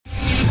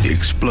The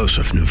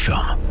explosive new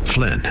film,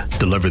 Flynn,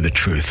 deliver the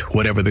truth,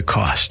 whatever the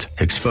cost,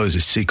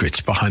 exposes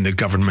secrets behind the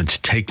government's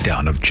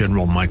takedown of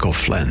General Michael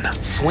Flynn.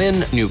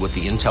 Flynn knew what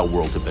the intel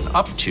world had been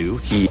up to.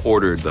 He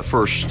ordered the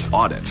first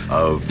audit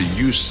of the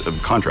use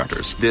of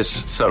contractors.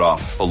 This set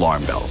off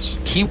alarm bells.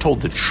 He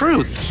told the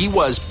truth. He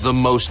was the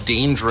most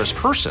dangerous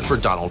person for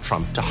Donald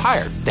Trump to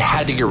hire. They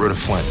had to get rid of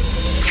Flynn.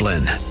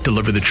 Flynn,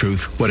 deliver the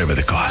truth, whatever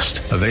the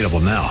cost. Available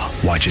now.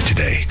 Watch it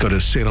today. Go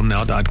to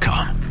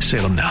salemnow.com.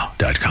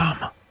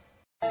 salemnow.com.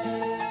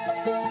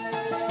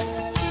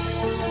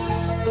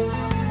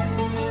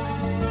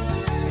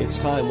 It's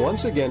time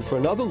once again for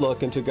another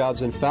look into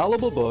God's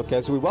infallible book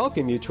as we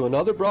welcome you to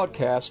another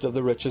broadcast of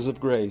the Riches of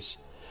Grace.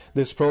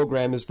 This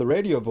program is the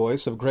radio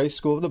voice of Grace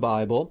School of the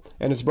Bible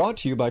and is brought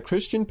to you by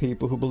Christian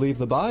people who believe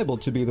the Bible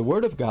to be the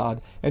Word of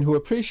God and who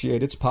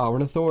appreciate its power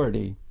and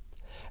authority.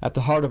 At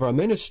the heart of our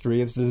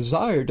ministry is the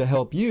desire to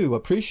help you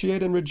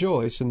appreciate and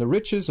rejoice in the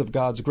riches of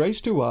God's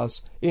grace to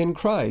us in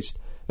Christ.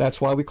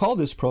 That's why we call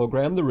this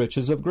program the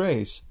Riches of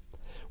Grace.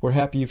 We're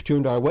happy you've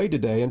tuned our way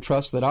today and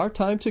trust that our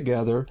time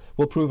together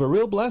will prove a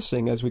real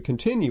blessing as we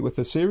continue with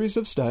the series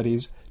of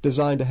studies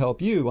designed to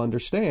help you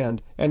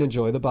understand and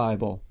enjoy the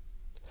Bible.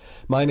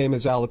 My name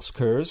is Alex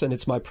Kurz, and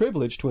it's my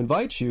privilege to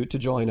invite you to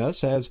join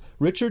us as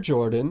Richard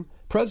Jordan,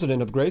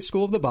 president of Grace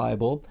School of the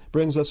Bible,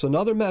 brings us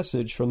another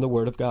message from the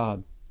Word of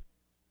God.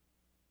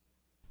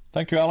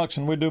 Thank you, Alex,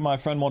 and we do, my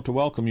friend, want to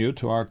welcome you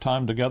to our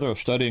time together of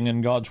studying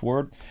in God's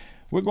Word.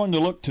 We're going to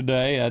look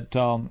today at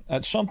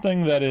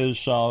something that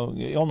is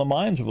on the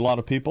minds of a lot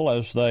of people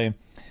as they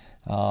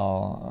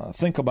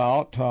think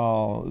about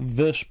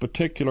this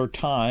particular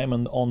time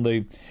and on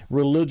the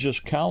religious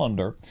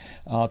calendar.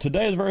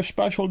 Today is a very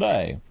special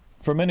day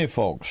for many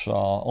folks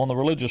on the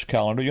religious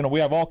calendar. You know, we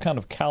have all kind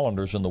of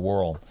calendars in the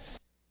world.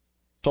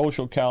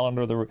 Social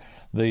calendar,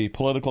 the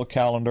political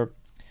calendar,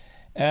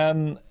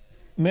 and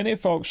many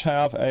folks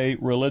have a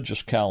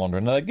religious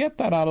calendar. Now, they get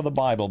that out of the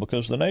Bible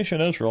because the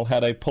nation Israel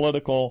had a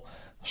political,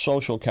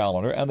 social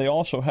calendar, and they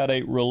also had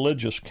a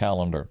religious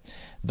calendar.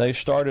 They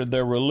started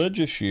their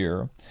religious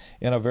year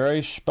in a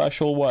very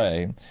special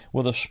way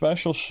with a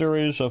special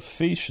series of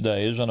feast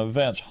days and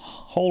events,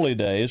 holy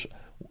days,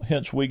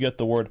 hence we get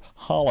the word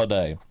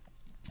holiday.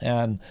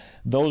 And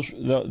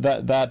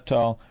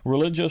that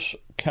religious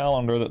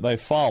calendar that they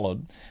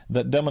followed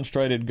that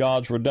demonstrated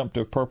God's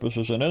redemptive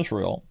purposes in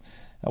Israel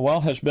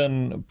has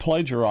been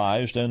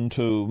plagiarized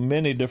into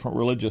many different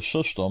religious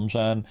systems,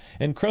 and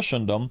in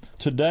Christendom,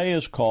 today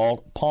is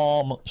called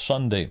Palm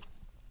Sunday.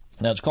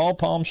 Now, it's called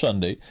Palm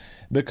Sunday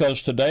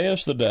because today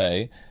is the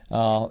day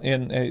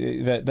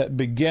that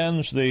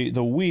begins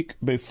the week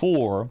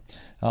before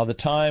the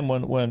time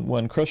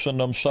when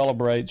Christendom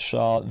celebrates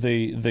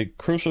the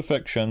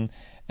crucifixion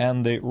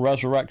and the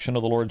resurrection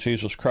of the Lord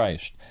Jesus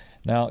Christ.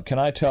 Now, can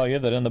I tell you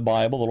that in the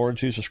Bible, the Lord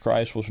Jesus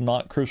Christ was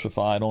not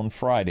crucified on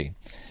Friday?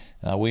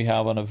 We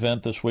have an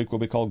event this week will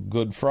be called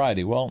Good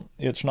Friday. Well,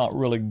 it's not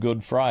really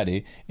Good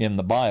Friday in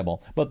the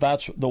Bible, but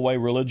that's the way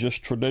religious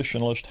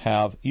traditionalists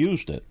have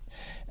used it.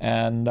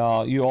 And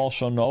you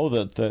also know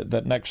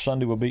that next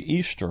Sunday will be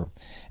Easter.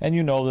 And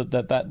you know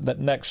that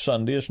next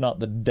Sunday is not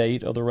the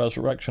date of the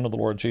resurrection of the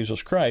Lord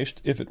Jesus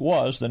Christ. If it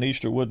was, then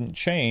Easter wouldn't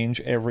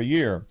change every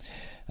year.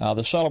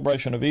 The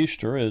celebration of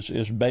Easter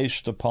is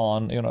based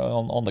upon,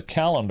 on the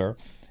calendar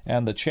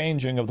and the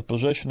changing of the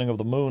positioning of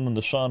the moon and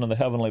the sun and the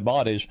heavenly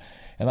bodies,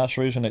 and that's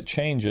the reason it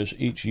changes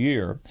each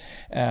year.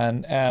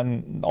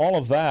 And all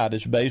of that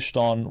is based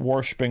on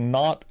worshiping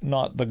not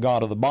the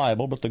God of the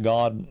Bible, but the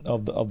God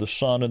of the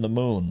sun and the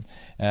moon,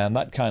 and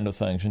that kind of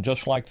things. And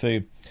just like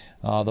the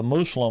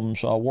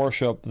Muslims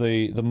worship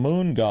the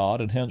moon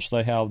god, and hence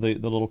they have the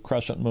little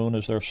crescent moon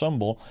as their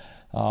symbol,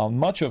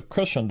 much of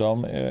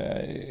Christendom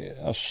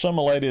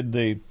assimilated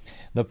the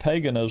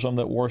paganism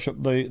that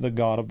worshiped the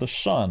God of the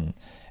sun.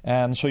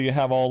 And so you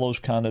have all those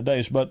kind of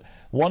days. But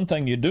one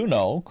thing you do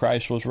know,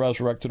 Christ was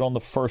resurrected on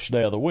the first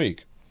day of the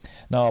week.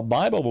 Now, a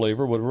Bible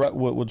believer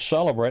would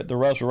celebrate the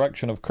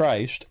resurrection of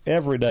Christ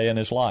every day in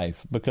his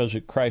life, because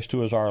Christ,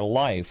 who is our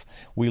life,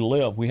 we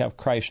live. We have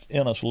Christ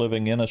in us,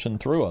 living in us and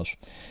through us.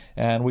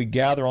 And we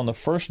gather on the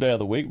first day of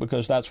the week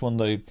because that's when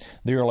the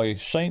early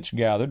saints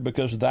gathered,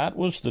 because that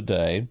was the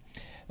day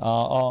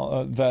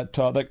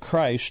that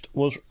Christ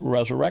was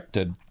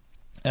resurrected,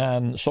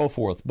 and so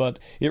forth. But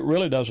it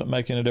really doesn't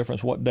make any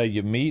difference what day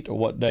you meet or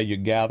what day you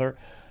gather.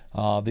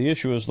 The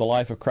issue is the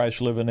life of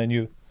Christ living in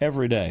you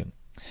every day.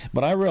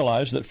 But I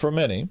realize that for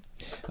many,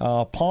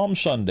 Palm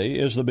Sunday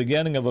is the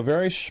beginning of a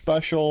very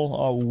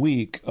special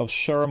week of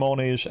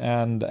ceremonies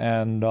and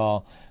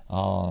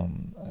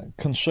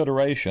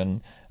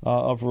consideration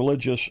of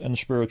religious and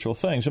spiritual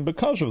things. And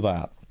because of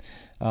that,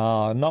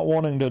 not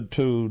wanting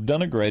to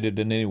denigrate it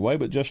in any way,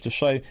 but just to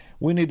say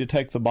we need to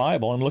take the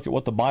Bible and look at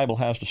what the Bible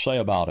has to say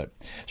about it.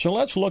 So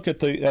let's look at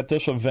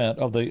this event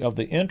of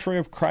the entry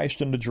of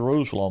Christ into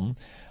Jerusalem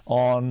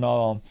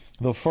on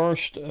the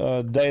first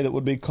day that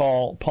would be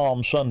called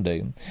Palm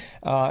Sunday,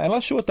 and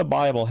let's see what the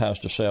Bible has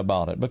to say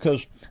about it,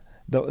 because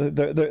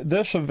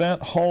this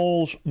event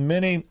holds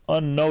many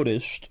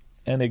unnoticed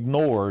and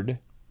ignored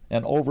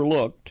and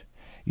overlooked,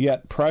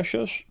 yet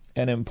precious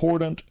and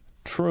important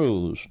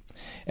truths.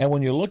 And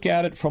when you look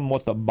at it from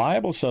what the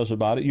Bible says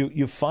about it,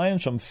 you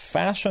find some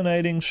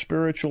fascinating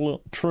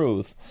spiritual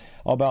truth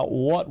about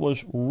what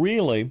was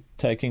really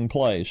taking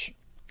place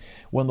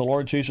when the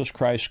Lord Jesus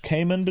Christ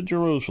came into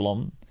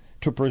Jerusalem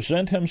to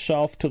present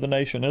himself to the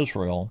nation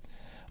Israel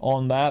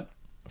on that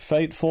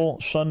fateful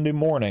Sunday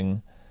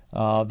morning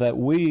that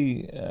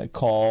we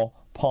call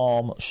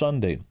Palm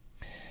Sunday.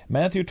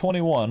 Matthew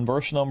 21,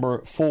 verse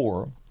number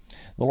 4,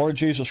 the Lord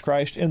Jesus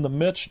Christ, in the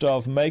midst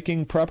of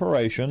making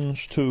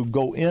preparations to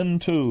go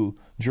into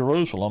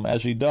Jerusalem,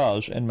 as he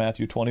does in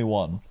Matthew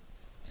 21,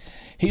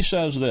 he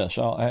says this,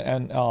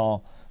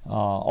 all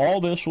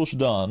this was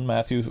done,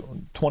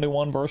 Matthew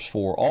 21, verse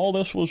 4, all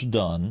this was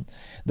done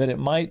that it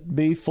might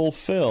be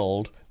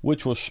fulfilled,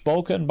 which was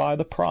spoken by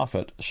the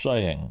prophet,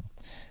 saying,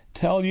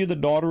 Tell ye the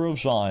daughter of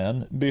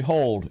Zion,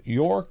 Behold,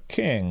 your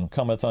king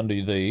cometh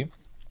unto thee,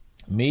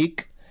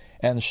 meek,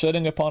 and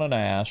sitting upon an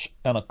ass,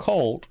 and a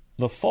colt,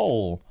 the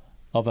foal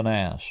of an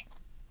ass.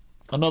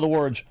 In other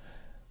words,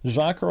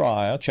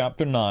 Zechariah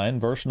chapter 9,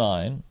 verse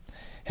 9,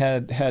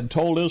 had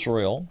told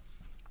Israel,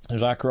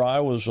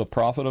 Zechariah was a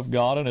prophet of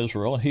God in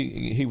Israel.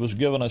 He was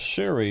given a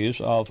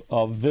series of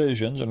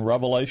visions and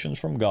revelations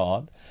from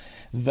God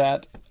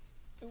that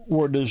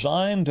were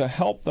designed to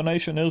help the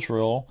nation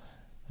Israel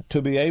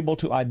to be able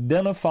to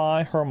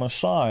identify her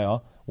Messiah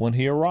when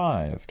he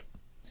arrived.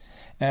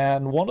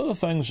 And one of the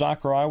things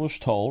Zechariah was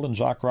told in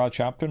Zechariah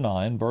chapter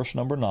 9, verse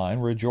number 9,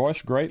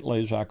 Rejoice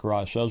greatly,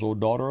 Zechariah says, O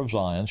daughter of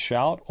Zion,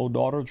 shout, O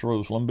daughter of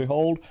Jerusalem,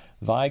 behold,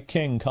 thy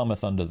king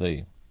cometh unto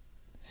thee.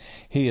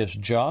 He is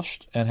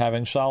just and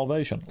having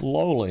salvation,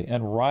 lowly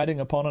and riding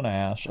upon an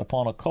ass,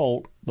 upon a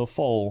colt, the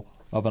foal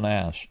of an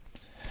ass.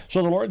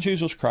 So the Lord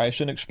Jesus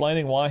Christ, in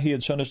explaining why he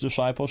had sent his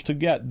disciples to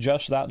get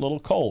just that little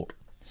colt,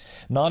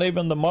 not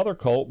even the mother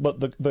colt, but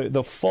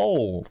the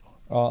foal,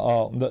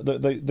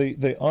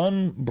 the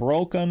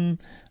unbroken,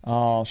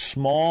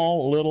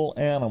 small little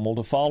animal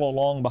to follow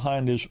along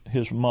behind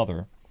his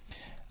mother,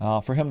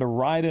 for him to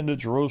ride into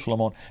Jerusalem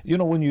on. You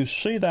know, when you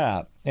see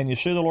that, and you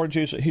see the Lord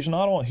Jesus, he's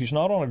not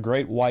on a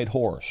great white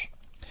horse.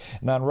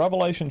 Now in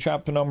Revelation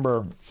chapter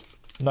number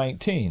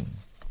 19,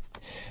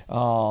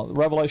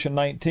 Revelation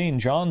 19,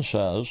 John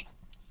says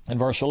in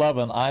verse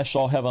 11, I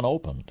saw heaven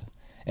opened,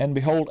 and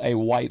behold a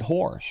white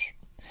horse.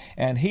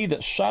 And he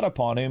that sat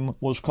upon him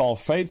was called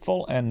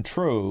Faithful and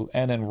True,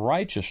 and in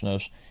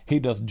righteousness he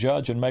doth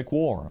judge and make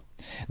war.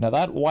 Now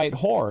that white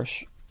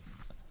horse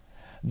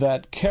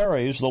that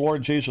carries the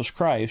Lord Jesus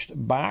Christ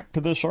back to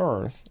this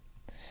earth,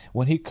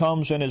 when he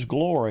comes in his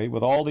glory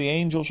with all the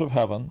angels of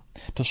heaven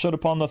to sit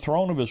upon the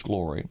throne of his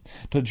glory,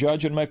 to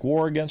judge and make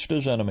war against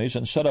his enemies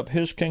and set up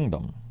his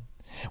kingdom.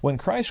 When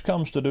Christ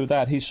comes to do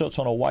that, he sits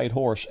on a white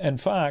horse. In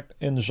fact,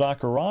 in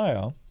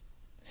Zechariah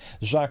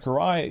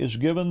is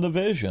given the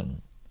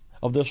vision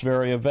of this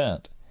very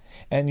event.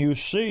 And you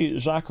see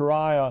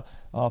Zechariah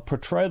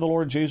portray the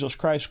Lord Jesus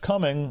Christ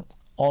coming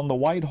on the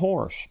white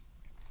horse,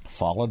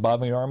 followed by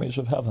the armies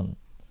of heaven.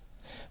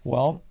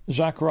 Well,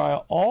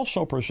 Zechariah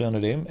also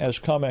presented him as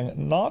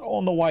coming not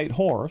on the white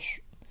horse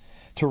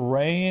to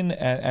reign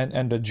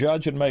and to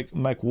judge and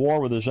make war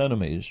with his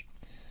enemies,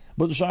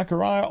 but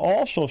Zechariah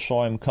also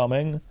saw him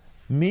coming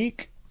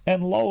meek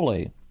and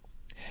lowly,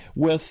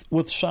 with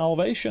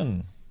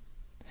salvation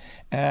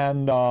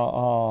and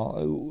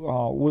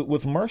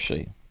with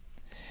mercy.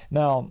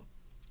 Now,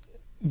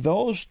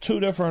 those two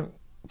different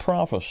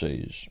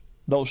prophecies,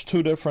 those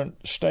two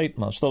different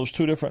statements, those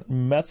two different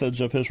methods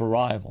of his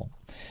arrival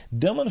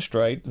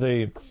demonstrate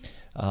the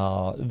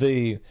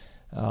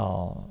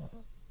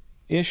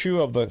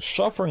issue of the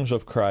sufferings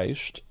of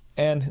Christ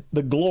and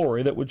the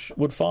glory that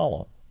would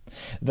follow.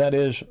 That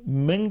is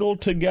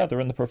mingled together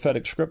in the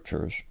prophetic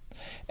scriptures,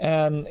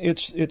 and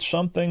it's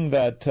something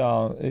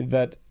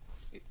that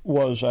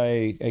was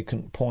a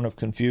point of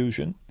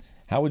confusion.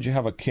 How would you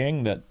have a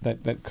king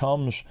that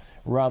comes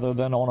rather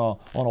than on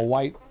a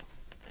white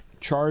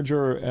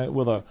charger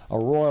with a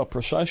royal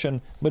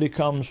procession, but he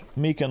comes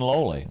meek and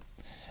lowly,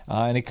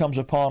 and he comes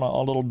upon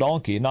a little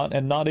donkey,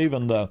 not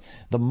even the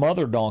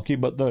mother donkey,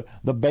 but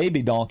the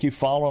baby donkey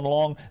following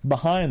along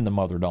behind the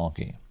mother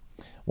donkey.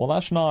 Well,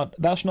 that's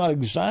not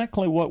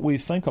exactly what we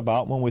think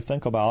about when we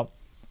think about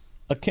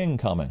a king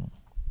coming.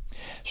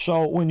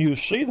 So when you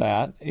see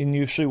that, and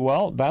you see,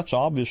 well, that's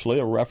obviously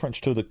a reference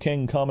to the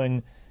king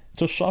coming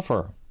to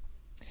suffer.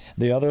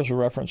 The other is a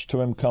reference to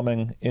him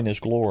coming in his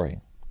glory.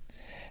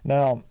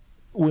 Now,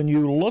 when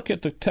you look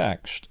at the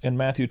text in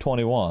Matthew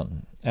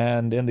 21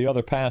 and in the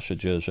other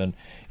passages, and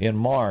in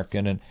Mark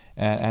and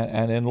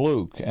in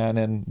Luke and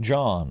in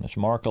John, it's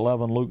Mark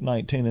 11, Luke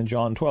 19, and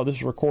John 12. This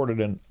is recorded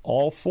in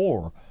all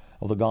four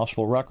of the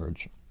gospel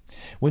records.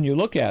 When you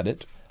look at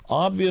it,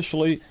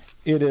 obviously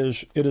it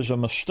is a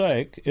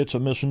mistake, it's a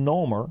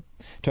misnomer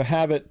to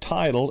have it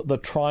titled the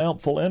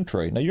triumphal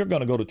entry. Now, you're going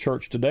to go to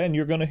church today and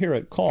you're going to hear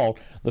it called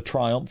the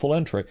triumphal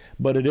entry,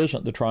 but it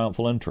isn't the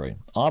triumphal entry.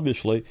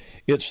 Obviously,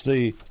 it's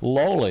the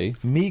lowly,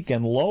 meek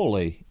and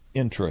lowly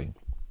entry.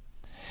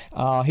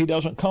 He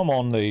doesn't come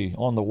on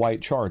the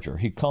white charger.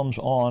 He comes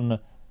on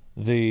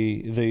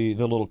the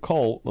little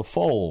colt, the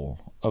foal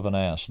of an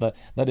ass.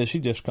 That is, he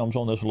just comes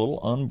on this little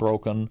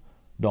unbroken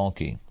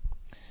donkey.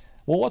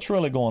 Well, what's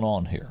really going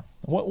on here?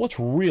 What's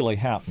really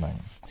happening?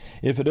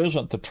 If it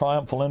isn't the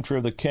triumphal entry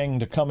of the king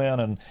to come in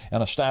and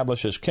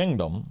establish his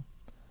kingdom,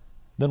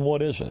 then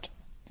what is it?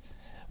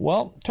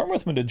 Well, turn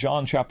with me to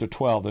John chapter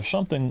 12. There's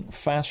something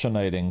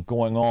fascinating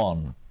going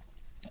on,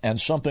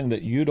 and something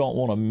that you don't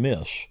want to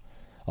miss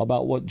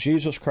about what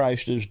Jesus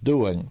Christ is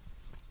doing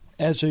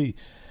as he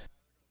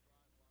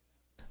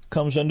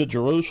comes into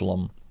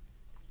Jerusalem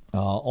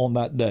on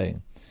that day.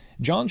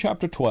 John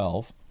chapter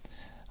 12,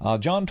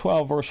 John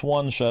 12 verse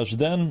 1 says,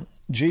 "Then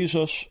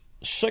Jesus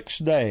 6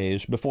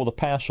 days before the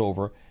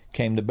Passover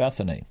came to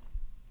Bethany."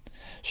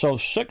 So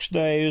 6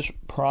 days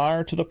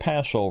prior to the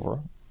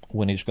Passover,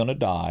 when he's going to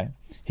die,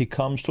 he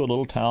comes to a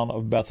little town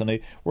of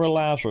Bethany where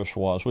Lazarus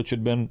was, which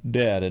had been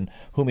dead, and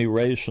whom he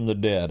raised from the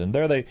dead. And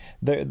there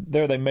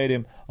they made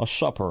him a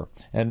supper,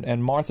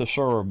 and Martha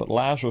served, but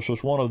Lazarus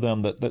was one of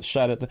them that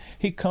sat at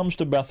he comes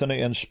to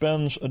Bethany and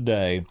spends a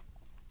day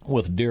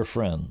with dear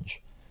friends.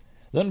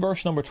 Then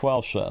verse number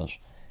 12 says,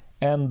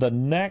 "And the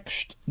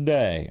next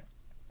day,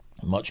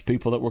 much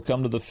people that were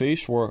come to the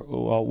feast were,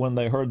 when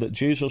they heard that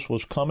Jesus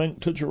was coming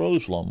to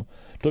Jerusalem,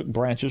 took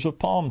branches of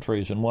palm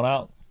trees and went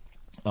out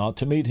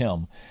to meet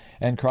him,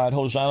 and cried,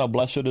 Hosanna,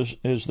 blessed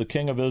is the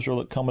King of Israel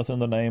that cometh in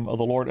the name of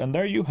the Lord." And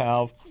there you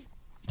have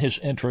his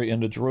entry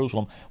into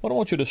Jerusalem. What I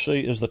want you to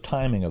see is the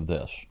timing of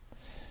this.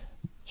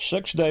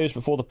 6 days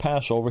before the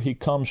Passover, he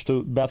comes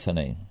to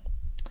Bethany.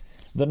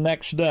 The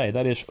next day,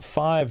 that is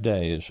 5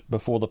 days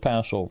before the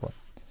Passover.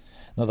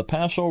 Now, the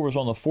Passover is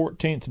on the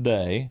 14th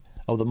day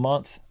of the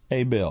month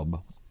Abib,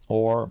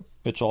 or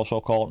it's also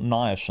called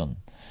Nisan.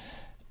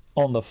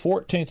 On the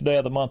 14th day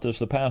of the month is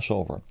the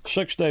Passover.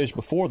 6 days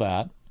before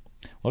that,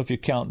 well, if you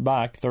count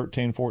back,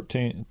 13,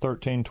 14,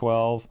 13,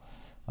 12,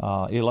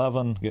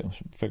 11,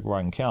 figure where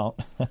I can count,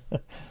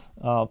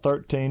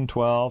 13,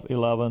 12,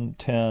 11,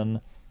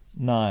 10,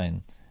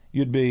 9.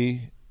 You'd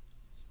be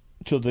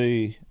to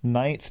the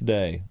 9th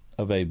day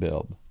of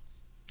Abib.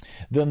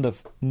 Then the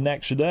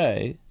next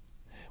day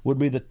would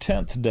be the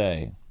 10th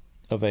day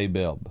of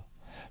Abib.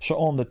 So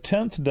on the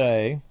 10th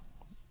day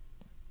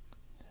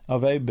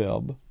of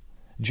Abib,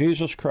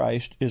 Jesus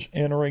Christ is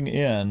entering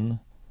in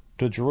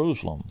to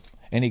Jerusalem,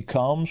 and he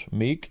comes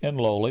meek and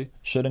lowly,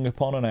 sitting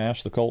upon an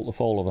ass, the colt, the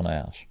foal of an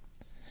ass.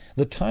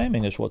 The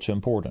timing is what's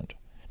important.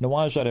 Now,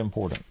 why is that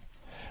important?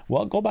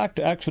 Well, go back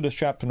to Exodus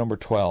chapter number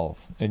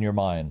 12 in your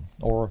mind,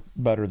 or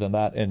better than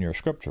that, in your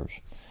scriptures.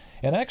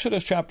 In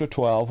Exodus chapter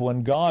 12,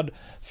 when God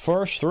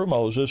first, through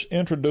Moses,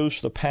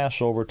 introduced the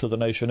Passover to the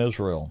nation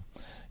Israel,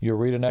 you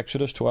read in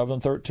Exodus 12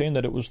 and 13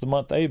 that it was the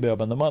month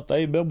Abib, and the month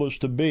Abib was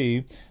to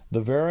be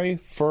the very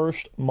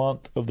first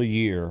month of the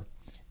year,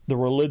 the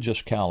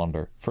religious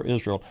calendar for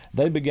Israel.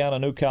 They began a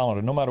new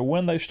calendar. No matter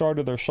when they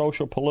started their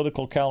social,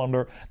 political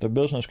calendar, their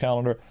business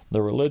calendar,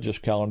 the religious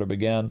calendar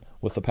began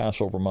with the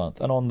Passover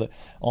month. And on the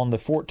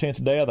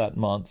 14th day of that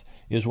month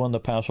is when the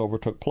Passover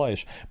took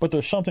place. But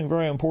there's something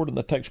very important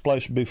that takes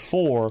place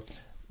before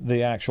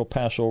the actual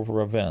Passover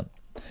event.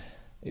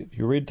 If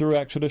you read through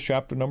Exodus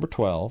chapter number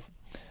 12,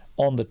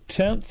 on the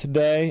 10th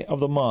day of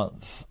the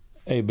month,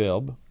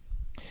 Abib,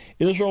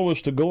 Israel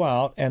was to go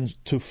out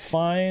and to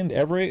find,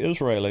 every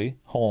Israeli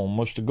home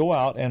was to go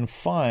out and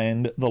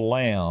find the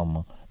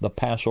lamb, the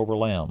Passover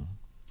lamb.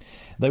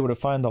 They were to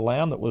find the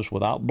lamb that was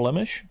without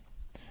blemish,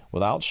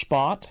 without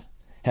spot,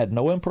 had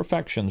no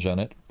imperfections in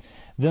it.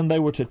 Then they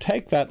were to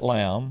take that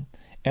lamb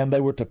and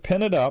they were to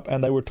pin it up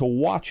and they were to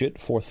watch it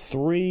for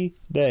 3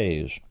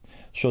 days.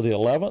 So the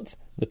 11th,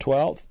 the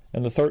 12th,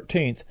 and the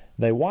 13th,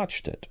 they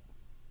watched it.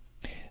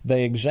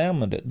 They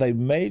examined it. They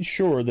made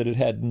sure that it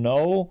had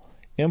no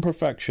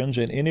imperfections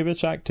in any of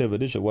its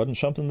activities. It wasn't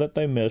something that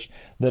they missed,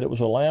 that it was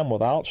a lamb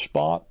without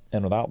spot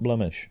and without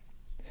blemish.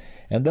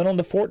 And then on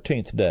the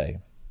 14th day,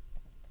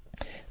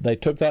 they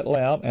took that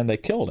lamb and they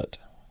killed it.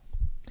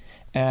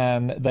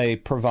 And they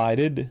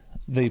provided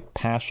the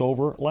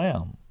Passover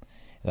lamb.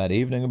 That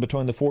evening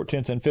between the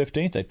 14th and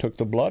 15th, they took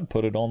the blood,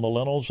 put it on the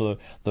lintels of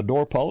the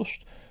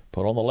doorpost,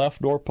 put on the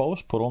left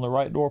doorpost, put on the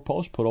right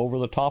doorpost, put over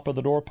the top of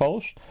the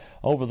doorpost,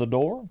 over the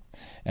door.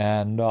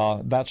 And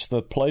that's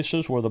the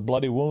places where the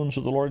bloody wounds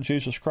of the Lord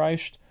Jesus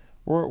Christ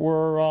were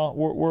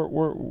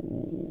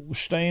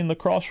stained the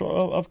cross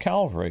of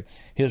Calvary.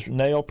 His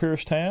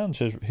nail-pierced hands,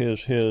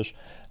 his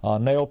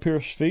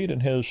nail-pierced feet,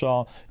 and his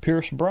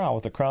pierced brow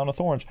with the crown of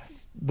thorns.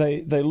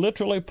 They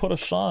literally put a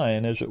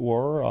sign, as it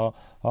were,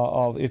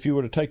 of if you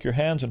were to take your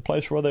hands and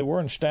place where they were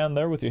and stand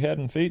there with your head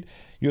and feet,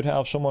 you'd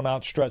have someone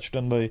outstretched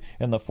in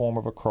the form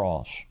of a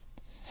cross.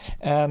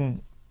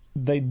 And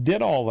they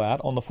did all that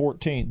on the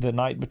 14th, the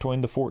night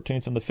between the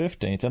 14th and the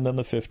 15th, and then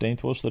the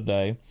 15th was the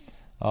day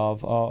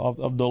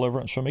of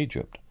deliverance from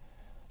Egypt.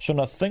 So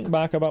now think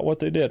back about what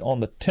they did.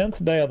 On the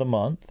 10th day of the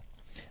month,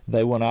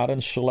 they went out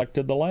and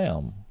selected the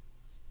lamb.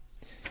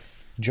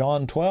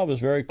 John 12 is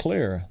very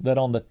clear that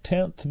on the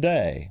 10th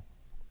day,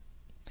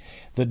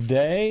 the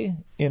day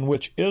in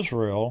which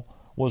Israel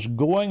was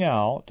going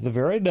out the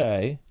very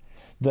day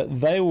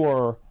that they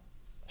were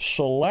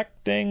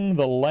selecting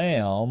the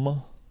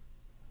lamb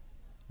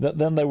that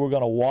then they were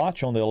going to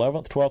watch on the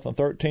 11th, 12th, and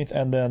 13th,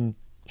 and then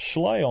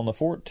slay on the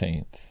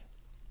 14th.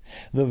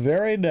 The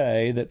very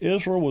day that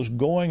Israel was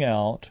going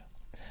out,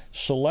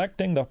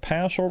 selecting the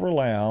Passover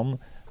lamb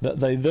that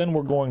they then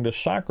were going to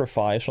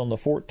sacrifice on the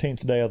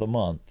 14th day of the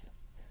month,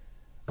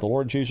 the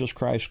Lord Jesus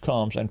Christ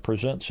comes and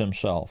presents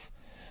himself.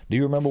 Do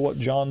you remember what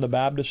John the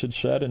Baptist had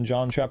said in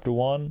John chapter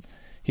 1?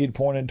 He had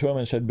pointed to him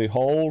and said,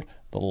 "Behold,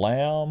 the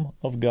Lamb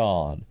of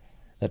God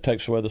that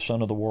takes away the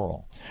sin of the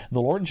world."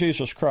 The Lord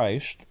Jesus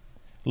Christ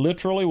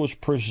literally was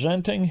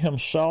presenting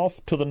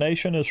himself to the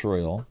nation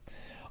Israel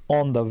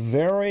on the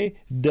very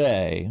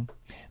day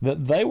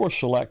that they were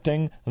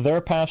selecting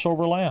their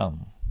Passover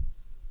lamb.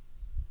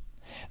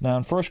 Now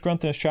in 1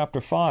 Corinthians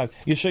chapter 5,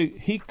 you see,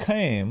 he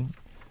came,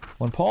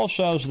 when Paul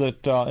says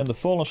that in the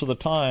fullness of the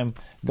time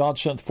God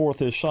sent forth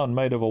his Son,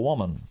 made of a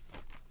woman,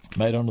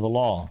 made under the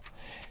law.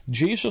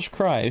 Jesus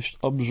Christ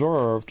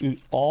observed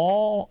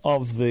all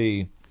of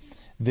the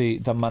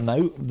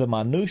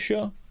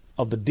minutia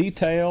of the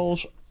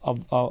details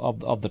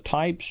of the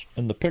types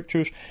and the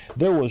pictures.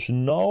 There was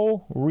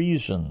no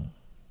reason,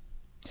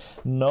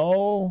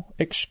 no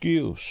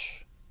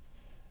excuse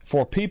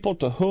for people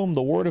to whom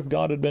the Word of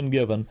God had been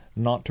given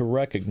not to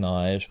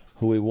recognize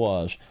who he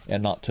was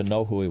and not to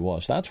know who he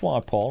was. That's why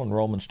Paul in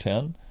Romans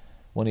 10,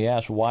 when he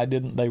asked why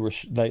didn't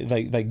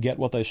they get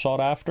what they sought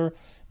after,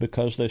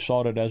 because they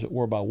sought it as it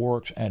were by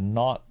works and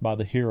not by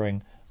the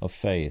hearing of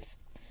faith.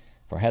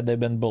 For had they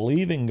been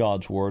believing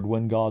God's Word,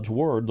 when God's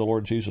Word, the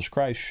Lord Jesus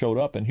Christ, showed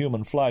up in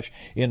human flesh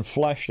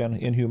and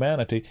in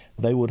humanity,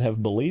 they would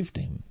have believed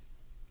him.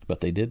 But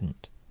they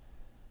didn't.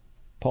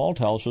 Paul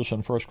tells us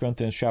in 1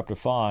 Corinthians chapter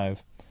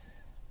 5,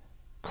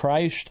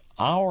 Christ,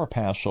 our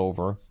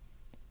Passover,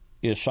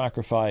 is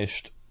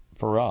sacrificed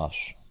for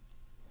us.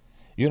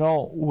 You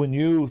know, when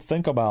you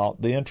think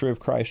about the entry of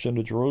Christ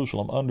into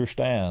Jerusalem,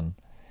 understand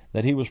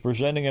that he was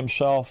presenting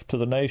himself to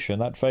the nation,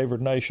 that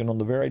favored nation, on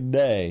the very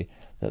day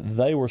that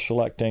they were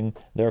selecting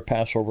their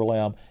Passover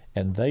lamb,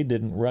 and they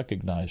didn't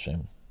recognize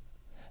him.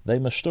 They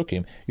mistook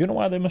him. You know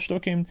why they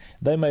mistook him?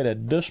 They made a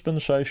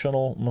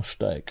dispensational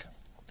mistake.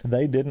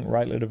 They didn't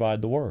rightly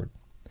divide the word.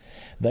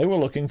 They were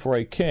looking for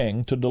a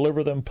king to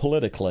deliver them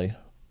politically,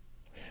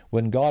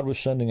 when God was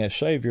sending a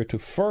Savior to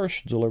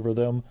first deliver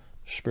them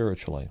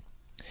spiritually.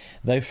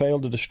 They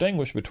failed to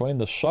distinguish between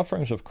the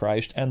sufferings of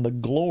Christ and the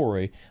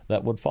glory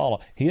that would follow.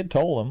 He had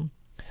told them,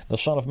 the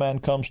Son of Man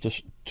comes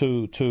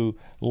to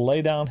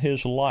lay down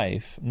his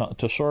life, not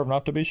to serve,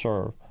 not to be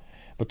served,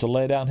 but to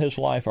lay down his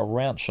life a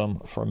ransom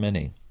for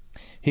many.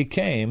 He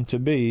came to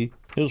be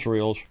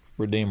Israel's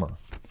Redeemer.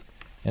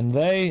 And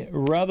they,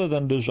 rather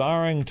than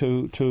desiring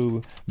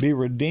to be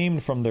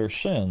redeemed from their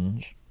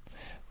sins,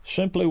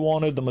 simply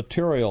wanted the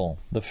material,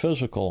 the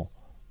physical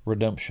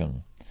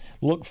redemption.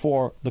 Look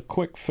for the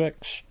quick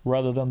fix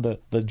rather than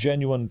the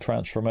genuine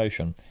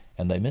transformation.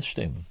 And they missed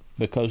him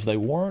because they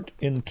weren't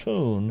in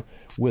tune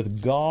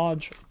with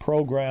God's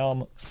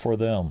program for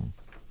them.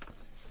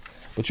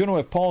 But you know,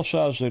 if Paul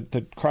says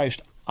that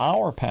Christ,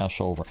 our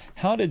Passover,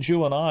 how did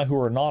you and I, who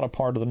are not a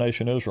part of the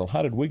nation Israel,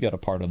 how did we get a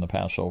part in the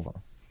Passover?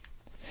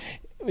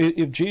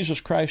 If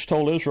Jesus Christ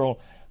told Israel,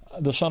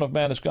 the Son of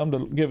Man has come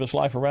to give his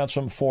life a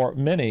ransom for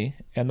many,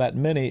 and that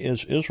many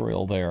is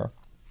Israel there,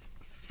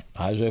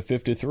 Isaiah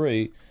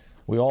 53,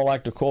 we all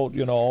like to quote,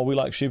 all we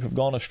like sheep have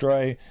gone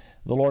astray,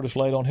 the Lord has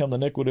laid on him the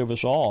iniquity of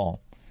us all.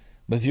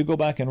 But if you go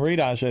back and read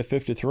Isaiah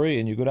 53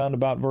 and you go down to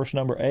about verse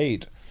number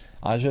 8,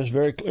 Isaiah is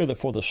very clear that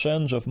for the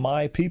sins of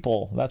my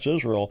people, that's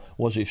Israel,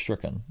 was he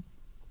stricken.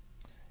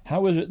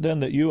 How is it then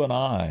that you and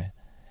I,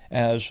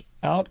 as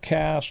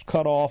outcast,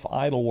 cut off,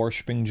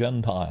 idol-worshipping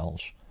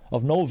Gentiles,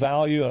 of no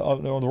value,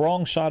 on the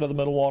wrong side of the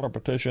middle water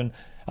partition,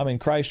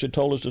 Christ had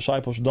told his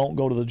disciples, don't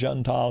go to the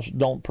Gentiles,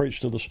 don't preach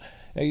to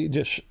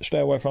just stay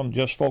away from them,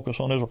 just focus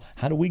on Israel.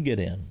 How do we get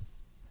in?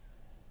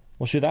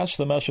 Well, see, that's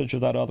the message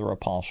of that other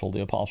apostle,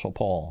 the Apostle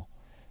Paul.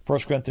 1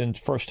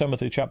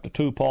 Timothy chapter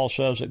 2, Paul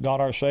says that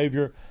God our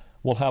Savior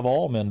will have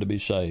all men to be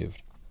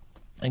saved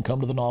and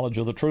come to the knowledge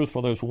of the truth.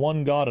 For there's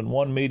one God and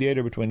one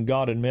mediator between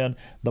God and men,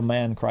 the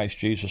man Christ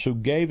Jesus, who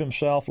gave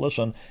himself,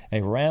 listen,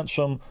 a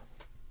ransom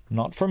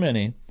not for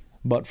many,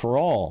 but for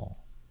all.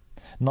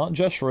 Not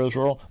just for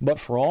Israel, but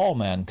for all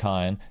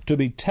mankind, to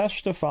be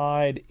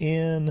testified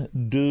in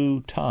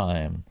due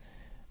time,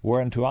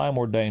 whereunto I am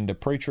ordained a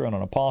preacher and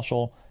an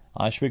apostle.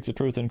 I speak the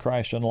truth in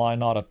Christ and lie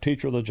not, a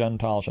teacher of the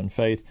Gentiles in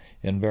faith,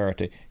 in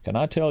verity. Can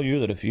I tell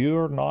you that if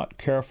you're not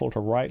careful to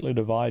rightly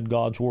divide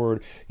God's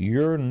Word,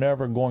 you're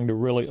never going to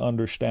really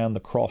understand the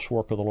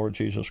cross-work of the Lord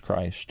Jesus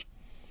Christ?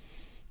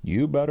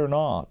 You better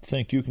not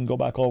think you can go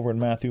back over in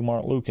Matthew,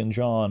 Mark, Luke, and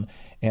John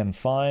and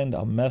find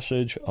a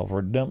message of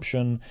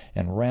redemption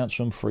and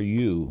ransom for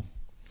you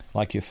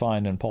like you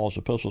find in Paul's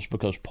epistles,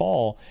 because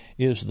Paul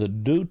is the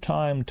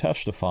due-time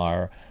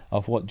testifier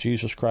of what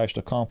Jesus Christ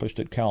accomplished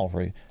at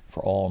Calvary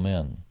for all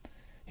men.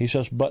 He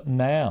says, but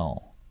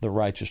now the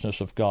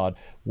righteousness of God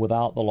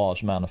without the law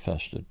is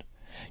manifested.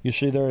 You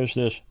see, there is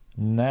this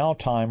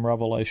now-time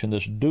revelation,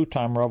 this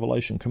due-time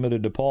revelation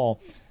committed to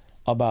Paul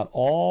about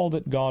all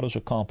that God has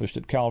accomplished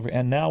at Calvary.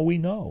 And now we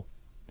know.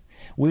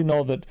 We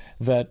know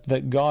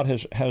that God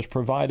has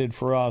provided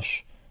for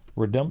us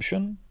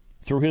redemption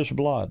through His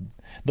blood,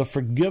 the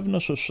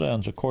forgiveness of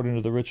sins according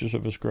to the riches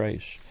of His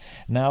grace.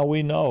 Now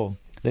we know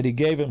that He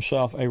gave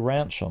Himself a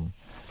ransom,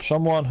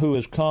 someone who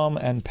has come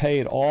and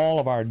paid all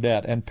of our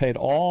debt and paid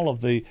all of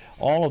the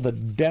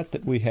debt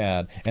that we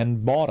had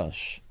and bought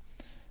us.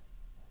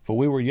 For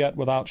we were yet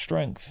without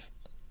strength,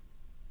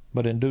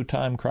 but in due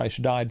time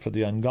Christ died for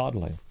the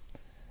ungodly.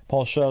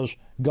 Paul says,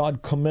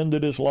 God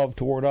commended His love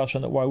toward us,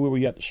 and that while we were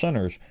yet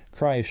sinners,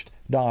 Christ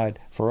died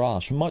for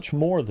us. Much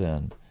more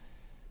then,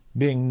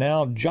 being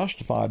now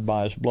justified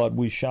by His blood,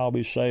 we shall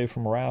be saved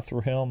from wrath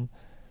through Him.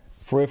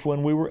 For if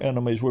when we were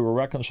enemies we were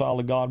reconciled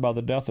to God by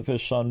the death of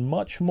His Son,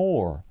 much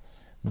more,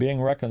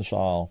 being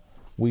reconciled,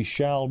 we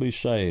shall be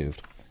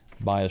saved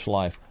by His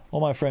life. Oh,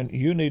 my friend,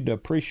 you need to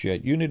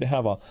appreciate, you need to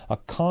have a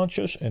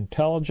conscious,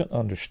 intelligent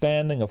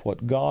understanding of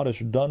what God has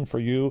done for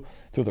you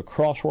through the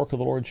cross work of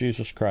the Lord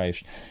Jesus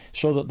Christ,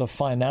 so that the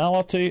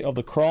finality of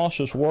the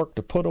cross's work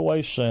to put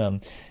away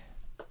sin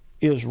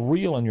is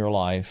real in your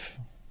life,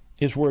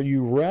 is where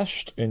you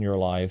rest in your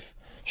life,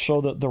 so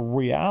that the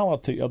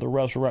reality of the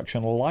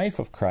resurrection life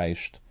of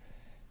Christ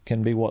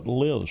can be what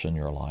lives in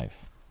your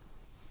life.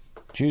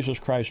 Jesus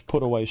Christ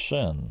put away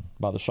sin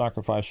by the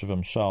sacrifice of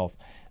Himself,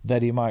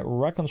 that He might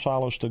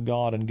reconcile us to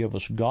God and give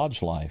us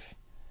God's life,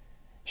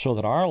 so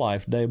that our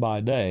life day by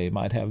day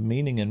might have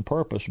meaning and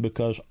purpose,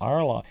 because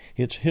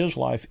it's His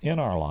life in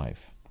our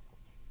life.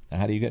 Now,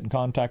 how do you get in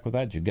contact with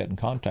that? You get in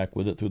contact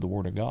with it through the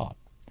Word of God.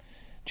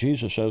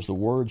 Jesus says, the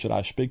words that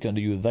I speak unto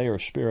you, they are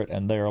spirit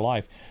and they are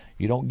life.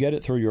 You don't get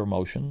it through your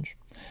emotions.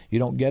 You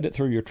don't get it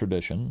through your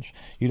traditions.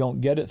 You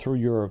don't get it through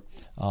your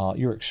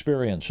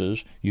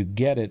experiences. You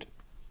get it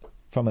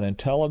from an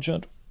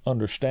intelligent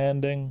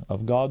understanding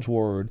of God's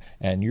Word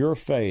and your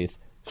faith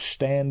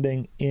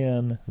standing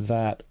in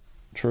that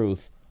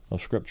truth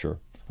of Scripture,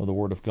 of the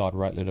Word of God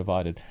rightly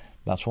divided.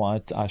 That's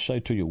why I say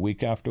to you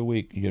week after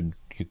week, you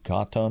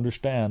got to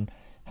understand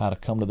how to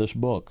come to this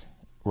book,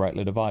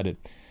 rightly divided.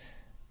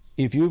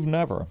 If you've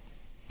never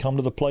come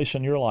to the place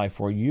in your life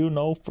where you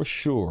know for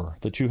sure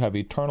that you have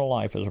eternal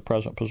life as a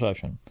present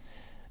possession,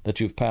 that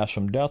you've passed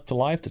from death to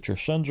life, that your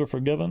sins are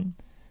forgiven,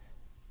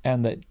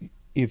 and that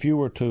if you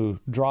were to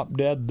drop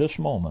dead this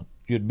moment,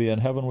 you'd be in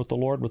heaven with the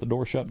Lord with the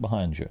door shut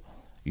behind you.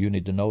 You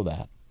need to know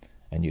that,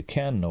 and you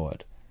can know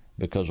it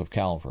because of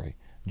Calvary.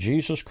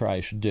 Jesus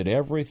Christ did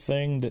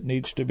everything that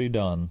needs to be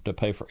done to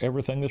pay for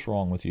everything that's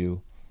wrong with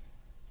you,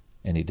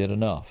 and He did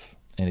enough,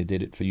 and He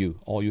did it for you.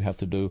 All you have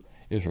to do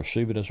is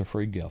receive it as a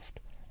free gift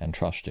and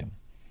trust Him.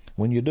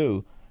 When you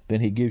do,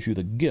 then He gives you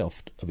the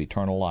gift of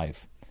eternal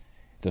life.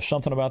 If there's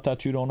something about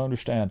that you don't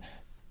understand,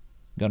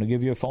 I'm going to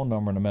give you a phone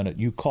number in a minute.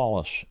 You call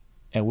us,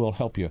 and we'll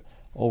help you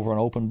over an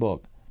open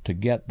book to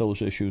get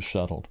those issues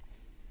settled.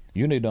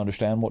 You need to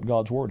understand what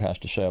God's Word has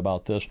to say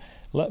about this.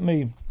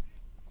 Don't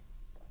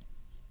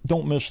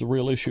miss the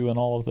real issue in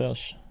all of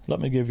this. Let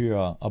me give you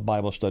a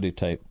Bible study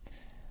tape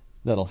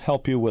that'll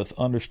help you with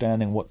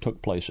understanding what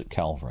took place at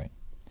Calvary.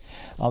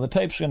 The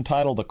tape's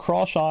entitled The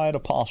Cross-Eyed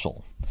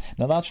Apostle.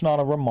 Now, that's not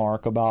a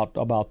remark about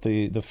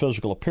the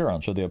physical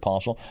appearance of the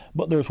apostle,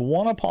 but there's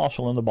one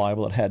apostle in the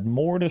Bible that had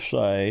more to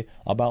say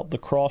about the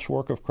cross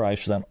work of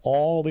Christ than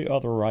all the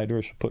other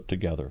writers put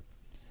together.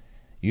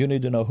 You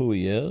need to know who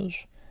he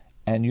is,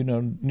 and you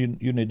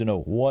need to know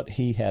what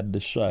he had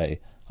to say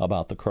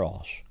about the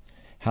cross,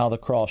 how the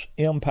cross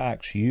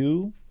impacts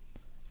you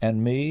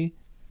and me,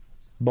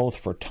 both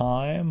for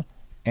time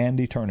and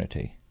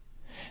eternity.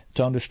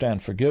 To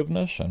understand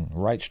forgiveness and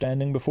right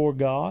standing before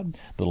God,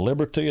 the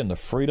liberty and the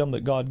freedom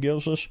that God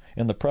gives us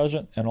in the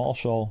present, and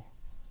also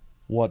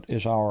what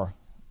is our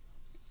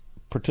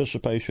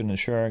participation and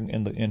sharing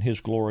in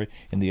His glory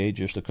in the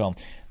ages to come.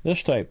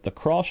 This tape, The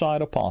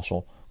Cross-Eyed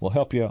Apostle, will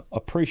help you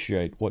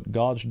appreciate what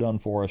God's done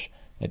for us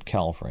at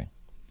Calvary.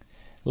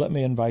 Let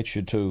me invite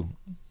you to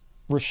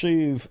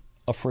receive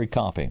a free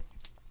copy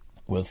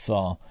with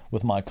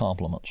my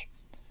compliments.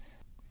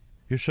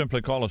 You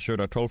simply call us here at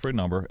our toll-free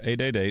number,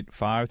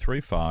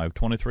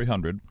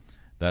 888-535-2300.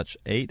 That's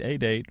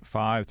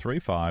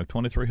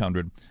 888-535-2300.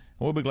 And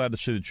we'll be glad to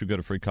see that you get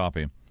a free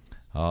copy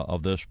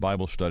of this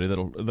Bible study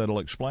that'll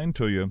explain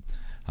to you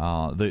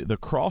the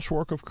cross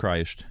work of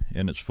Christ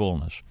in its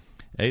fullness.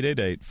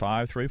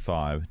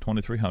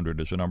 888-535-2300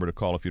 is the number to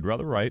call. If you'd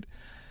rather write,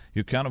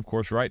 you can, of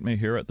course, write me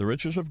here at the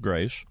Riches of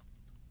Grace,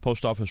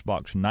 Post Office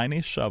Box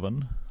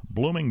 97,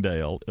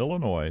 Bloomingdale,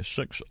 Illinois,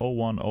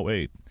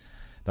 60108.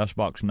 That's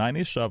Box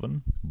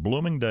 97,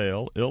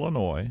 Bloomingdale,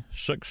 Illinois,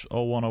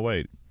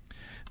 60108.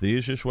 The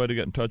easiest way to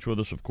get in touch with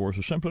us, of course,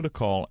 is simply to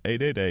call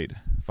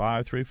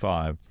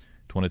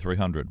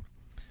 888-535-2300.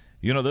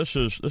 You know, this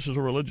is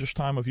a religious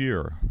time of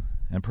year,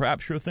 and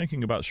perhaps you're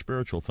thinking about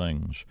spiritual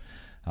things,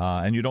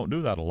 and you don't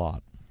do that a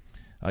lot.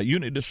 You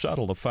need to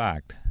settle the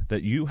fact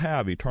that you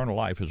have eternal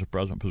life as a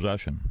present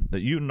possession,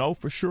 that you know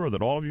for sure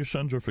that all of your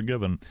sins are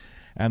forgiven,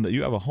 and that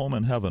you have a home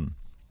in heaven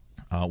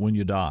when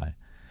you die.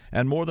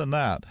 And more than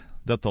that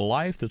the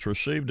life that's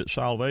received at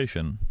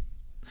salvation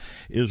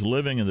is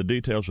living in the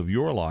details of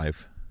your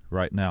life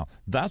right now.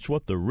 That's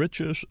what the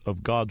riches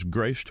of God's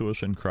grace to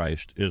us in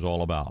Christ is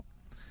all about.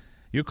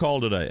 You call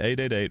today,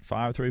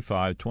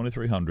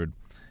 888-535-2300,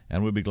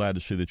 and we'll be glad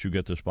to see that you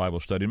get this Bible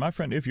study. My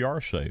friend, if you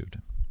are saved,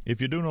 if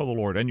you do know the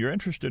Lord, and you're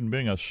interested in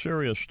being a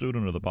serious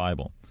student of the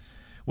Bible,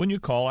 when you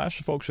call, ask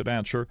the folks at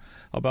Answer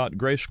about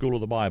Grace School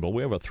of the Bible.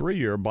 We have a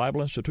 3-year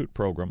Bible Institute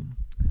program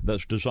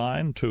that's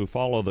designed to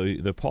follow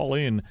the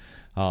Pauline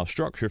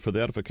structure for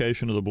the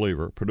edification of the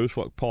believer, produce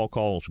what Paul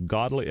calls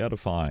godly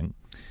edifying,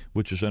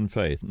 which is in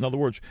faith. In other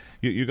words,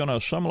 you're going to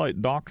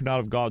assimilate doctrine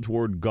out of God's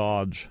Word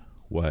God's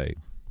way.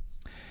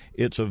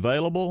 It's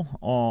available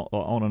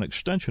on an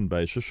extension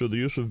basis through the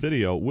use of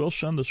video. We'll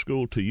send the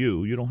school to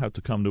you. You don't have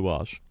to come to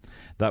us.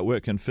 That way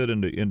it can fit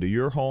into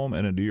your home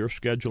and into your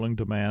scheduling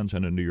demands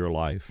and into your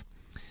life.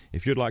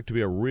 If you'd like to be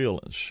a real,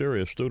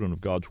 serious student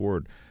of God's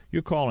Word,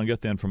 you call and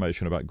get the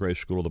information about Grace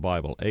School of the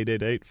Bible.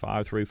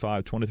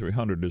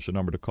 888-535-2300 is the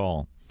number to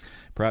call.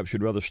 Perhaps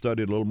you'd rather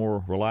study at a little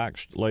more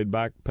relaxed,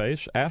 laid-back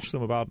pace. Ask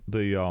them about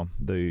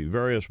the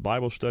various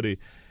Bible study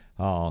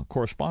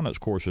correspondence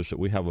courses that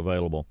we have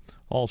available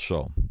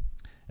also.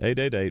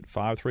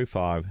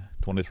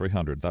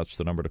 888-535-2300. That's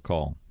the number to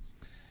call.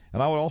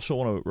 And I would also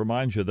want to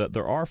remind you that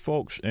there are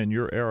folks in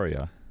your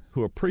area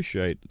who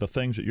appreciate the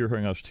things that you're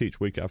hearing us teach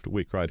week after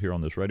week right here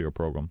on this radio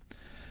program.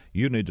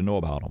 You need to know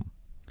about them.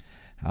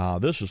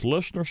 This is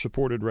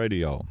listener-supported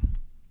radio.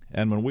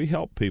 And when we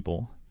help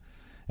people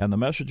and the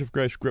message of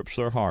grace grips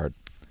their heart,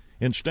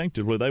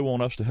 instinctively they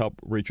want us to help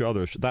reach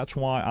others. That's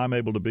why I'm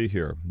able to be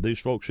here. These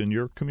folks in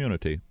your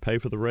community pay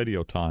for the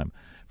radio time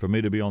for me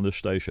to be on this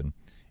station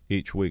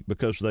each week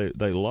because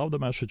they love the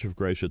message of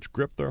grace. It's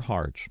gripped their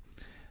hearts.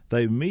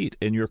 They meet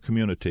in your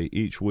community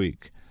each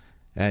week,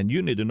 and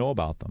you need to know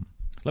about them.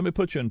 Let me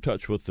put you in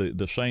touch with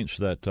the saints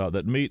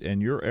that meet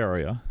in your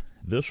area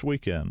this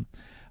weekend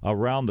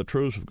around the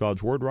truths of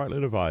God's Word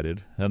rightly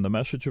divided and the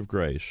message of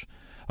grace,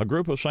 a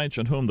group of saints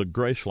in whom the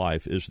grace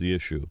life is the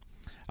issue.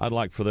 I'd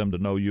like for them to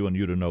know you and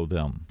you to know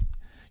them.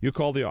 You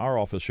call our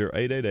office here,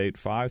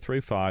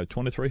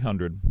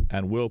 888-535-2300,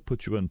 and we'll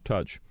put you in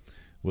touch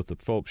with the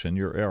folks in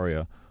your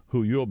area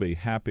who you'll be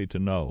happy to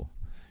know.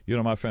 You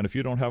know, my friend, if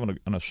you don't have an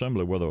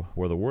assembly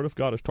where the Word of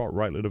God is taught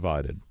rightly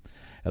divided,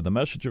 and the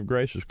message of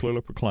grace is clearly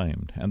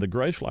proclaimed, and the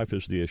grace life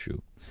is the issue,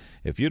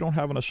 if you don't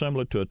have an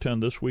assembly to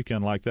attend this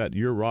weekend like that,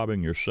 you're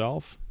robbing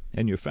yourself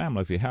and your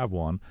family, if you have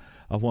one,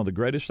 of one of the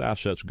greatest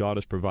assets God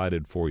has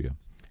provided for you.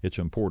 It's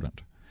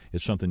important.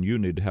 It's something you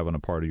need to have in a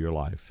part of your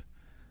life.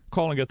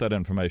 Call and get that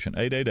information,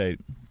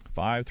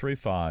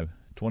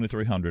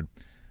 888-535-2300.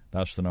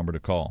 That's the number to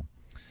call.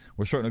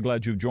 We're certainly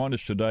glad you've joined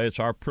us today. It's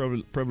our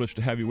privilege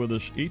to have you with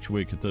us each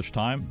week at this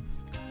time.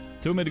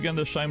 Till we meet again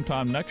this same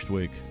time next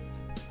week.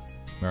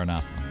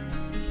 Maranatha.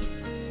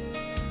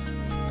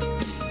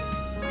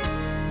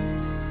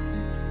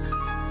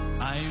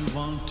 I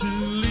want to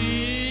live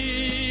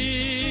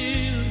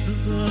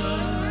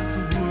above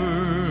the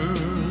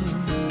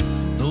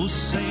world. Though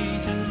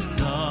Satan's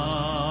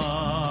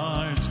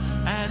darts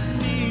at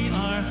me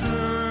are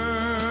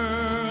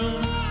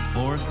hurled,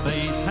 for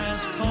faith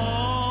has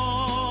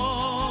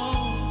called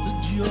the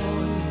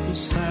joyful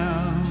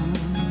sound.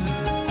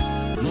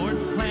 Lord,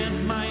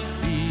 plant my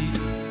feet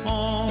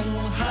on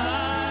higher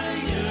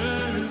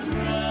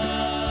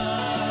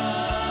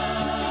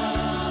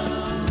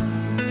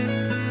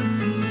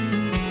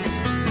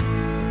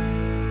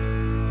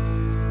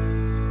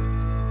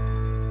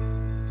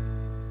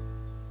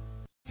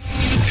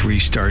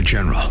Three-star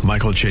General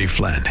Michael J.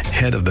 Flynn,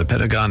 head of the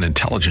Pentagon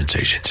Intelligence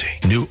Agency,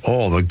 knew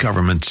all the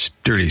government's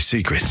dirty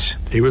secrets.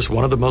 He was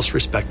one of the most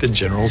respected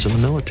generals in the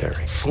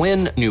military.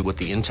 Flynn knew what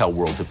the intel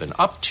world had been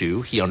up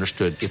to. He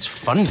understood its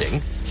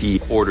funding.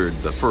 He ordered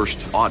the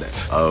first audit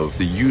of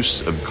the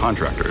use of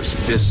contractors.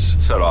 This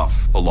set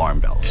off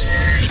alarm bells.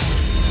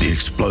 The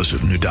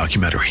explosive new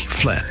documentary,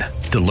 Flynn,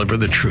 Deliver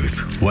the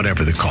Truth,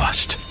 Whatever the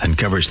Cost,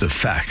 uncovers the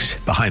facts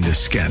behind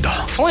this scandal.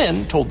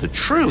 Flynn told the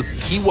truth.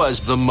 He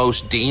was the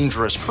most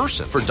dangerous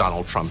person for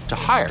Donald Trump to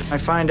hire. I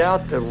find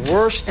out the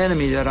worst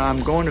enemy that I'm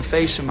going to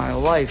face in my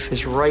life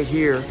is right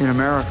here in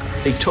America.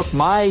 They took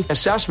my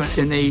assessment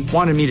and they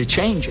wanted me to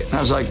change it. And I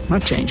was like, I'm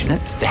not changing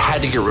it. They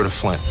had to get rid of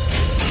Flynn.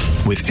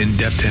 With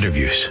in-depth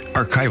interviews,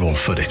 archival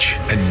footage,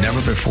 and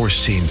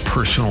never-before-seen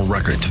personal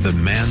records of the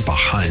man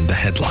behind the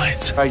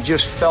headlines. I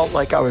just felt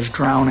like I was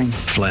drowning.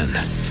 Flynn,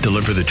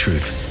 Deliver the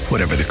Truth,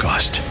 Whatever the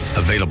Cost.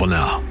 Available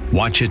now.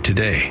 Watch it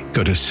today.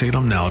 Go to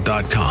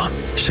salemnow.com.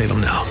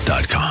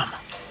 salemnow.com.